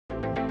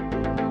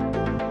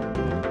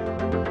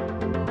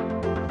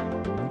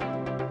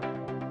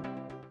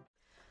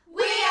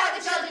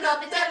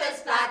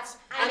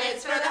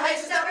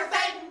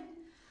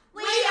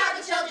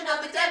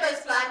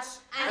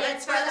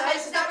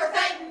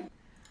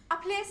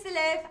place to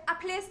live, a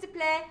place to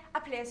play,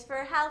 a place for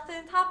health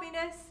and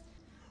happiness.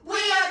 We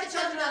are the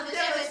children of the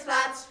Devil's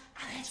Flats,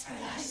 and it's for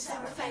lives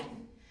that we're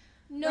fighting.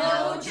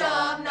 No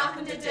job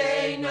knocking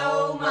today,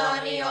 no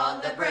money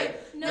on the break.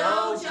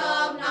 No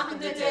job knocking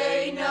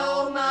today,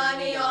 no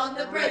money on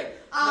the break.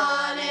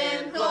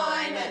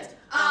 Unemployment,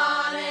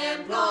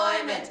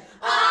 unemployment,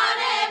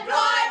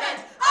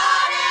 unemployment,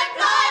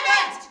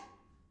 unemployment!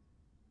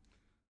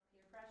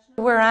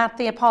 We're at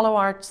the Apollo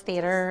Arts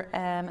Theatre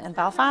in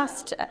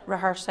Belfast,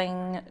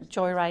 rehearsing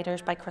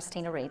Joyriders by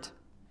Christina Reid.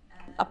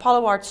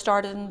 Apollo Arts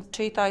started in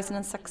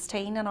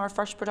 2016 and our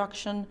first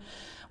production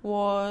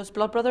was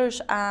Blood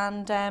Brothers,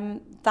 and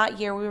that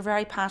year we were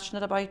very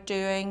passionate about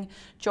doing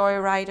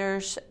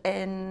Joyriders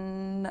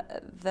in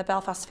the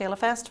Belfast Féile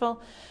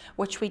Festival,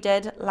 which we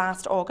did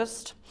last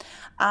August.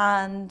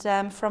 And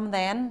from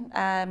then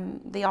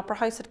the Opera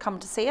House had come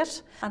to see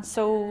it, and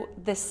so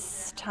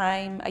this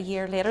time a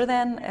year later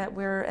then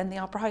we're in the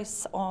Opera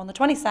House on the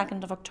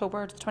 22nd of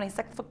October to the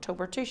 26th of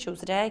October, 2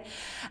 shows a day,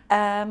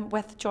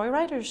 with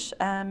Joyriders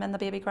in the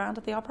Baby Grand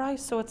at the Opera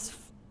House. So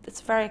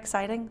it's very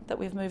exciting that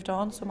we've moved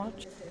on so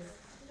much.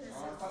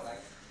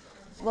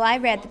 Well, I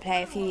read the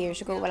play a few years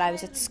ago while I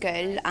was at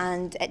school,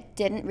 and it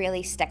didn't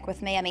really stick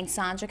with me. I mean,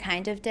 Sandra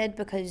kind of did,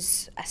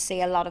 because I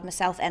see a lot of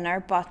myself in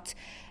her, but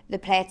the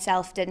play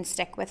itself didn't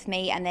stick with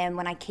me. And then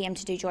when I came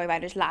to do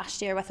Joyriders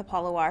last year with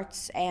Apollo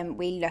Arts,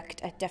 we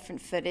looked at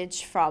different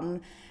footage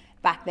from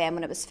back then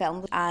when it was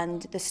filmed,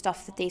 and the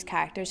stuff that these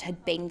characters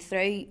had been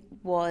through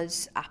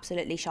was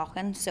absolutely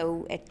shocking.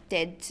 So it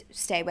did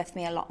stay with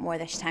me a lot more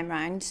this time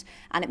round,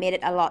 and it made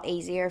it a lot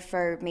easier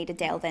for me to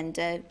delve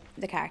into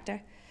the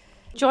character.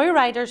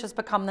 Joyriders has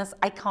become this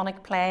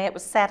iconic play. It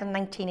was set in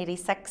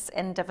 1986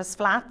 in Divis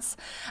Flats,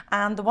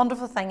 and the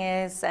wonderful thing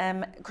is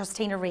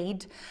Christina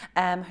Reid,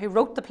 who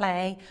wrote the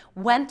play,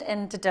 went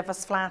into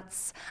Divis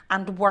Flats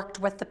and worked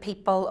with the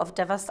people of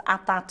Divis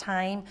at that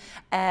time,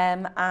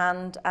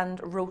 and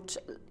wrote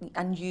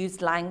and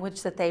used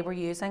language that they were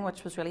using,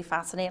 which was really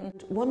fascinating.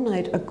 One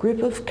night a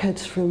group of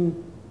kids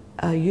from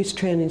a youth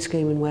training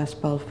scheme in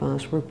West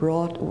Belfast were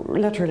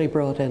literally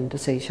brought in to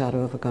see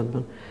Shadow of a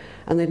Gunman.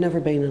 And they'd never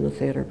been in a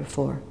theatre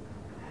before.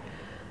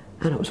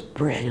 And it was a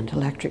brilliant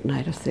electric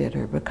night of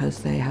theatre,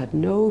 because they had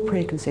no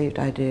preconceived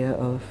idea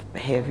of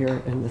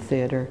behaviour in the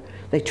theatre.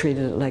 They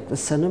treated it like the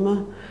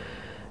cinema.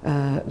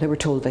 They were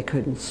told they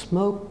couldn't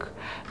smoke.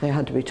 They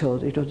had to be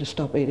told, to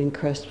stop eating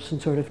crisps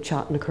and sort of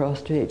chatting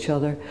across to each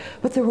other.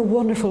 But they were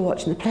wonderful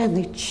watching the play, and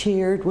they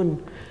cheered when,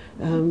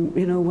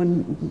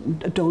 when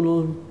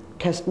Donald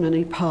kissed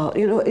Minnie Paul.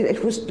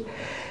 It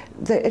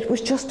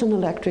was just an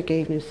electric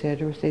evening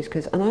theatre with these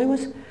kids. And I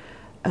was,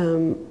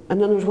 and then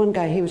there was one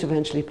guy, he was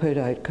eventually put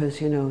out because,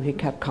 he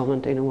kept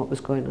commenting on what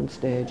was going on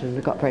stage, and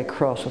they got very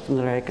cross with him,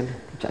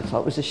 which I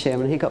thought was a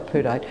shame, and he got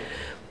put out.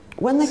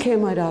 When they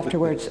came out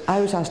afterwards,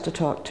 I was asked to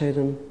talk to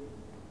them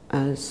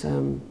as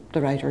the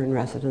writer in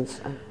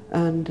residence.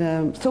 And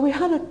so we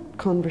had a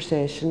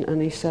conversation, and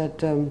he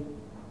said,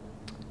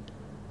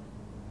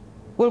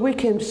 well, we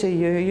came to see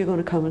you, are you going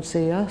to come and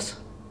see us?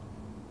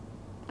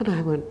 And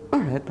I went, all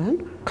right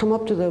then, come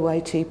up to the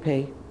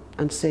YTP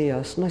and see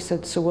us. And I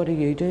said, so what do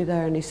you do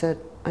there? And he said,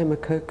 I'm a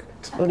cook.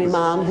 Only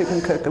man who can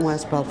cook in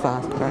West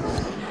Belfast. Right?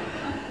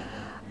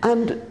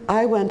 And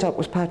I went up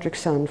with Patrick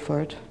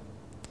Sanford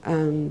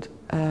and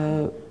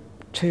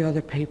 2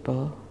 other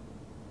people.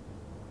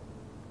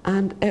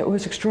 And it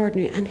was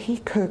extraordinary. And he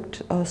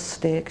cooked us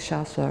steak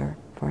chasseur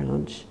for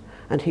lunch.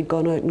 And he'd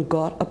gone out and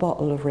got a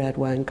bottle of red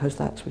wine, because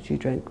that's what you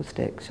drink with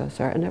steak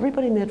chasseur. And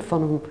everybody made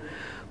fun of him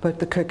about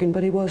the cooking,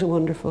 but he was a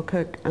wonderful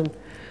cook. And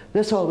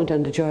this all went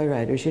into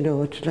Joyriders,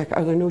 it's like,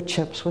 are there no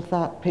chips with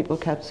that? People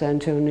kept saying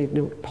to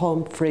him,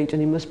 pomme frite,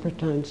 and he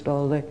mispronounced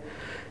all the,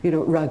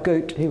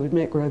 ragout. He would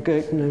make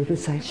ragout, and I would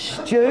say,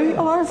 stew,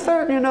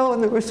 Arthur,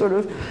 and they were sort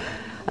of,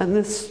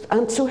 and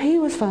so he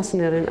was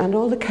fascinating, and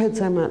all the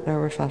kids I met there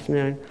were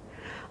fascinating.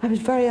 I was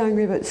very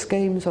angry about the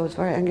schemes. I was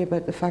very angry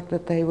about the fact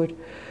that they would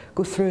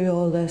go through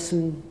all this,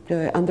 and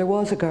there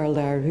was a girl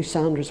there who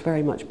Sandra's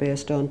very much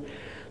based on.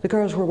 The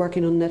girls were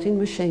working on knitting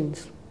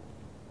machines,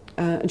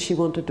 and she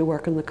wanted to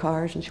work in the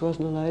cars, and she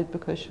wasn't allowed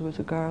because she was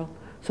a girl.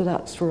 So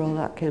that's where all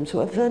that came. So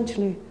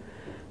eventually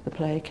the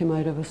play came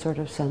out of a sort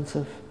of sense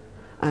of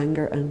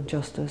anger and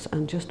justice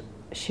and just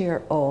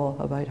sheer awe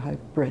about how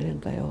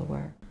brilliant they all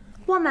were.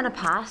 1 minute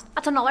past,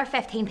 that's another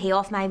 15p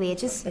off my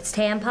wages. It's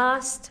 10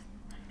 past.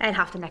 I'd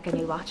have to make a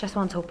new watch, this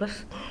one's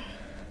hopeless.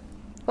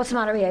 What's the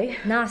matter with you?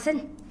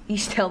 Nothing. You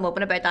still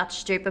moping about that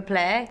stupid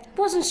play? It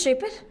wasn't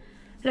stupid.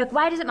 Look,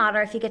 why does it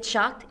matter if you get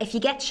shot? If you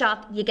get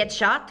shot, you get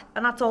shot,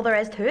 and that's all there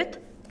is to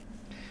it.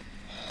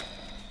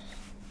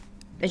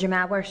 Is your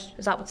man worse?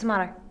 Is that what's the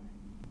matter?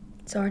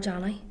 It's our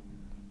Johnny.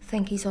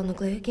 Think he's on the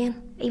glue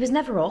again. He was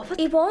never off it.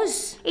 He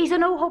was. He's a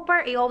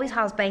no-hoper, he always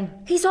has been.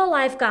 He's all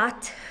I've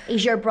got.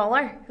 He's your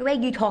brother. The way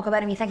you talk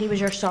about him, you think he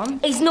was your son.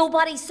 He's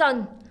nobody's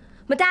son.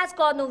 My dad's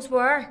God knows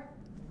where.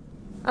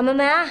 And my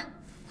ma, well,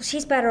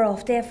 she's better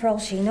off dead for all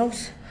she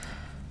knows.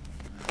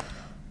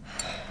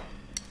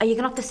 Are you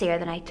going up to see her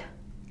tonight?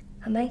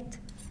 I might.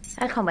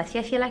 I'll come with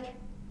you if you like.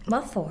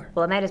 What for?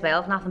 Well, I might as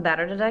well have nothing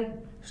better to do.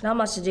 There's not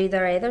much to do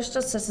there either. She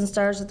just sits and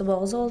stares at the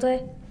walls all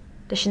day.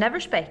 Does she never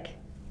speak?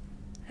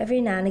 Every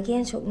now and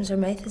again she opens her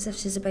mouth as if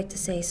she's about to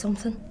say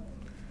something.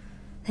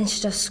 Then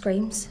she just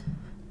screams.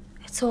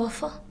 It's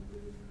awful.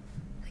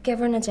 I give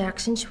her an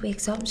injection, she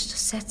wakes up and she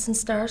just sits and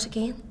stares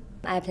again.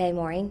 I play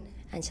Maureen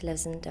and she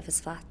lives in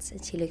Divis Flats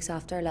and she looks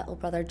after her little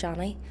brother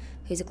Johnny,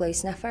 who's a glue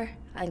sniffer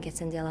and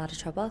gets into a lot of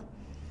trouble.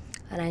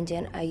 And I'm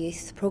doing a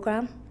youth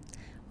programme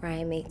where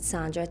I meet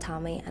Sandra,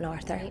 Tommy and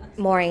Arthur.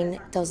 Maureen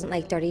doesn't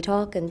like dirty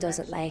talk and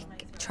doesn't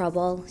like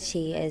trouble.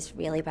 She is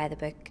really by the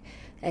book.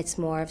 It's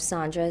more of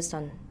Sandra's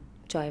done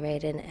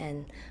joyriding,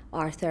 and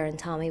Arthur and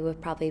Tommy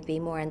would probably be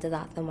more into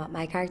that than what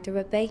my character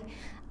would be.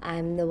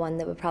 I'm the one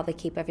that would probably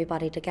keep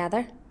everybody together.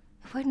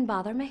 It wouldn't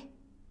bother me.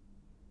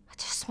 I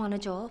just want a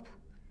job.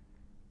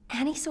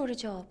 Any sort of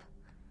job.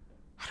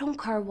 I don't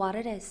care what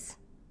it is.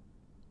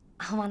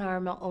 I want to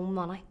earn my own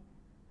money.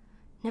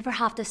 Never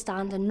have to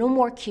stand in no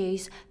more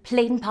queues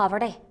pleading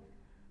poverty.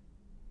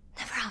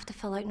 Never have to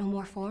fill out no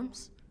more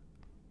forms.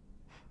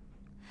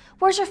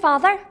 Where's your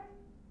father?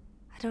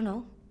 I don't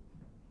know.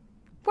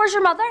 Where's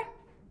your mother?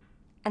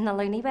 In the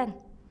loony bin.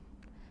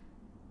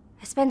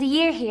 I spent a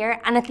year here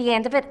and at the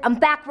end of it, I'm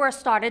back where I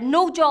started.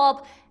 No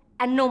job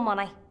and no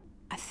money.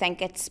 I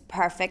think it's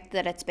perfect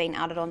that it's been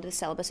added onto the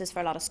syllabuses for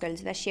a lot of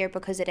schools this year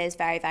because it is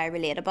very, very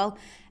relatable.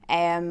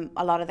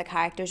 A lot of the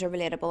characters are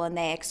relatable and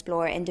they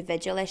explore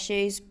individual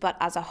issues, but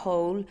as a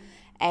whole,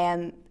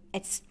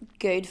 it's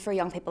good for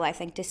young people, I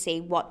think, to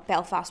see what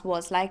Belfast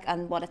was like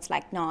and what it's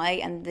like now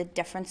and the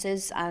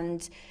differences,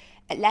 and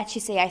it lets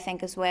you see, I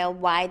think, as well,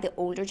 why the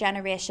older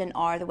generation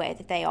are the way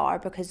that they are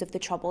because of the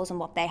troubles and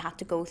what they had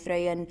to go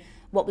through, and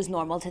what was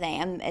normal to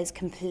them is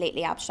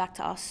completely abstract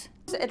to us.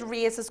 It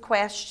raises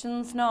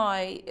questions now,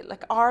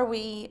 like, are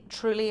we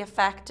truly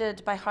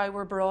affected by how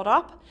we're brought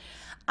up?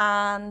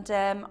 And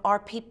are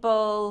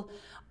people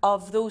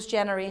of those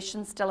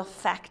generations still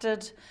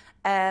affected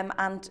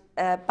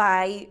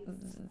by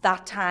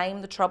that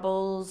time, the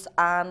troubles,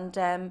 and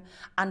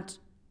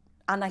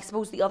I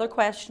suppose the other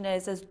question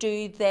is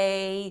do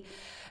they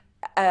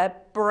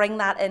bring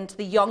that into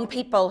the young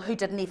people who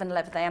didn't even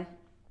live then?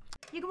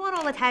 You go on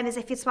all the time as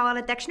if you swallowed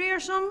a dictionary or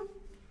something.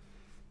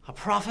 A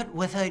prophet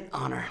without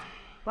honour.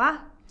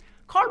 What?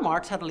 Karl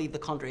Marx had to leave the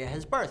country at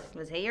his birth.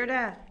 Was he your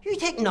dad? You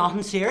take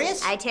nothing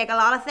serious. I take a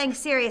lot of things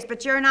serious,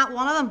 but you're not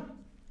one of them.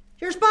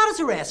 You're as bad as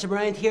the rest of them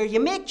around here. You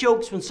make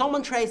jokes when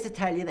someone tries to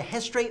tell you the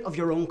history of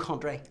your own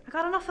country. I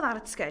got enough of that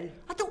at school.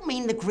 I don't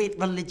mean the great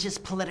religious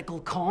political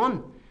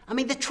con. I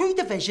mean the true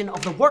division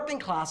of the working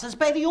classes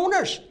by the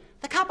owners,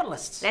 the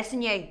capitalists.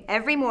 Listen you,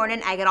 every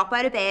morning I get up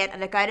out of bed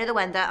and look out of the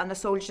window and the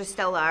soldier's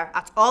still there.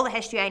 That's all the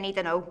history I need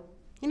to know.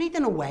 You need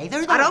to know why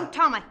they're there. I don't,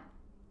 Tommy.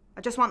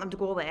 I just want them to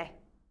go away.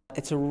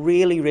 It's a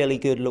really, really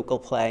good local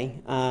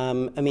play. I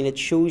mean, it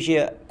shows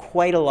you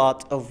quite a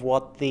lot of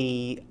what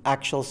the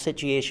actual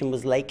situation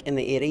was like in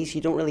the 80s.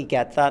 You don't really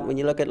get that when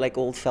you look at like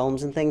old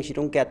films and things. You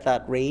don't get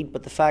that read.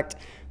 But the fact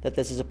that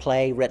this is a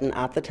play written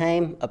at the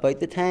time, about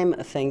the time,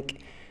 I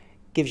think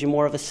gives you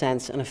more of a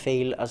sense and a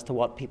feel as to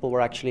what people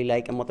were actually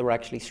like and what they were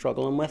actually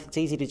struggling with. It's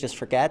easy to just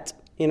forget,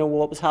 you know,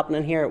 what was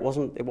happening here. It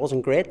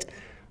wasn't great.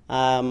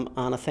 And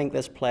I think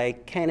this play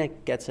kind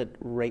of gets it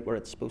right where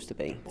it's supposed to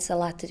be. It's a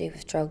lot to do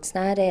with drugs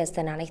nowadays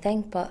than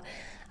anything, but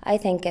I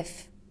think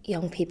if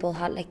young people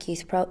had like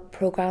youth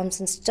programmes,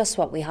 and it's just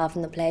what we have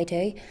in the play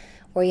too,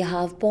 where you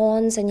have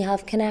bonds and you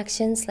have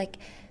connections, like,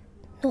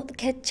 no,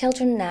 the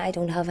children now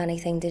don't have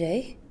anything to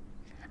do.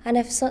 And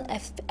if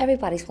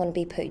everybody's going to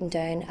be putting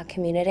down a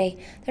community,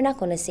 they're not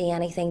going to see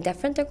anything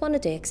different. They're going to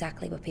do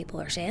exactly what people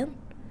are saying.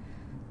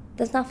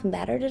 There's nothing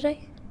better to do.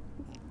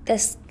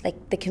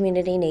 The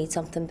community needs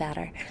something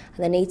better, and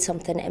they need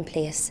something in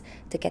place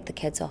to get the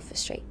kids off the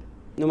street.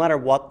 No matter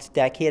what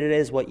decade it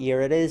is, what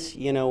year it is,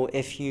 you know,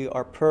 if you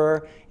are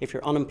poor, if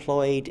you're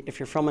unemployed, if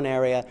you're from an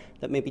area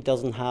that maybe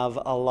doesn't have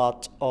a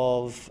lot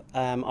of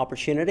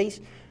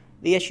opportunities,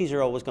 the issues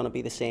are always going to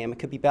be the same. It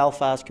could be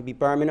Belfast, could be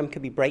Birmingham,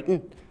 could be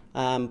Brighton,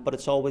 but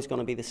it's always going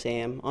to be the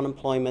same.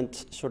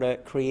 Unemployment sort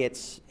of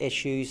creates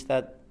issues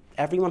that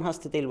everyone has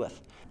to deal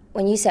with.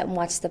 When you sit and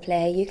watch the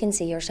play, you can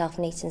see yourself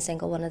in each and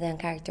single one of them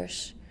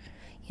characters.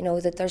 You know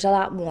that there's a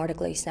lot more to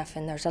glue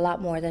sniffing, there's a lot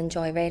more than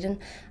joyriding,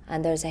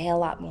 and there's a hell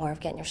lot more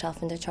of getting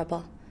yourself into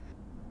trouble.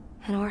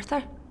 And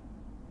Arthur,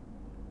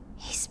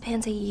 he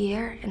spends a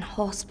year in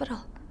hospital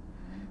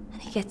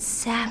and he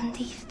gets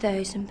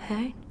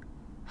 £70,000.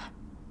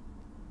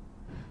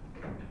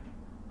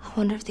 I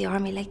wonder if the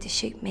army like to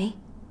shoot me.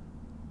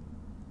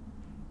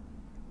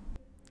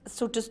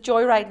 So does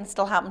joyriding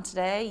still happen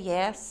today?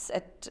 Yes,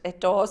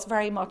 it does,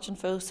 very much in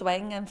full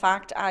swing. In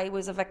fact, I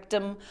was a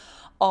victim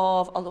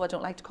of, although I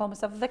don't like to call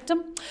myself a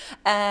victim,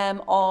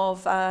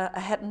 of a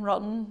hit and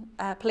run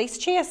police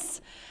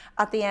chase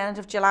at the end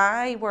of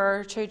July,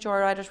 where two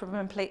joyriders were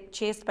being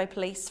chased by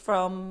police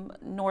from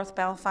North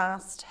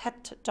Belfast,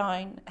 hit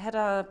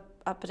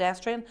a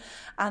pedestrian,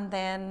 and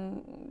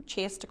then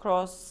chased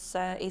across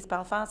East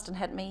Belfast and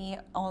hit me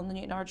on the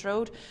Newton Ards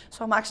Road.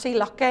 So I'm actually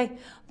lucky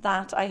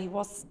that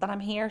I'm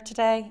here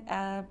today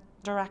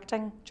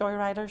directing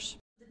Joyriders.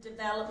 The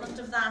development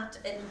of that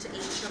into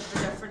each of the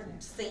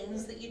different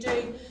scenes that you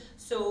do.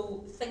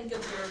 So think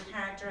of your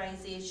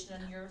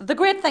characterisation and your... The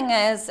great thing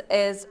is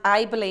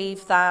I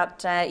believe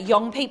that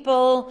young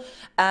people,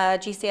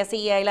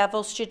 GCSE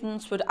A-level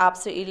students would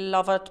absolutely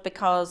love it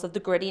because of the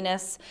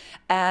grittiness,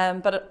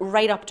 but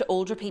right up to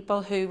older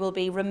people who will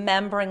be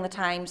remembering the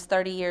times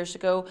 30 years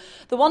ago.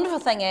 The wonderful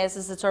thing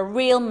is it's a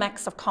real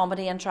mix of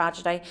comedy and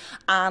tragedy,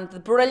 and the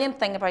brilliant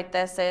thing about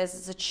this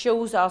is it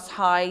shows us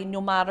how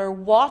no matter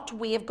what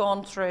we have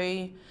gone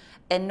through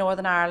in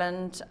Northern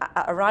Ireland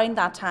around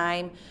that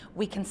time,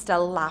 we can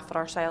still laugh at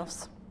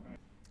ourselves.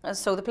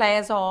 So the play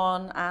is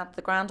on at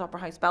the Grand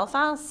Opera House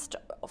Belfast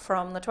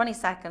from the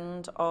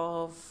 22nd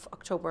of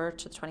October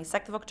to the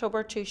 26th of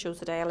October, 2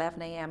 shows a day,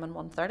 11 AM and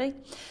 1:30.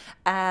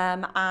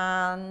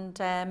 And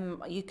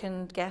you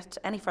can get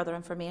any further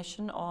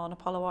information on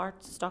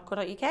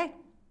apolloarts.co.uk.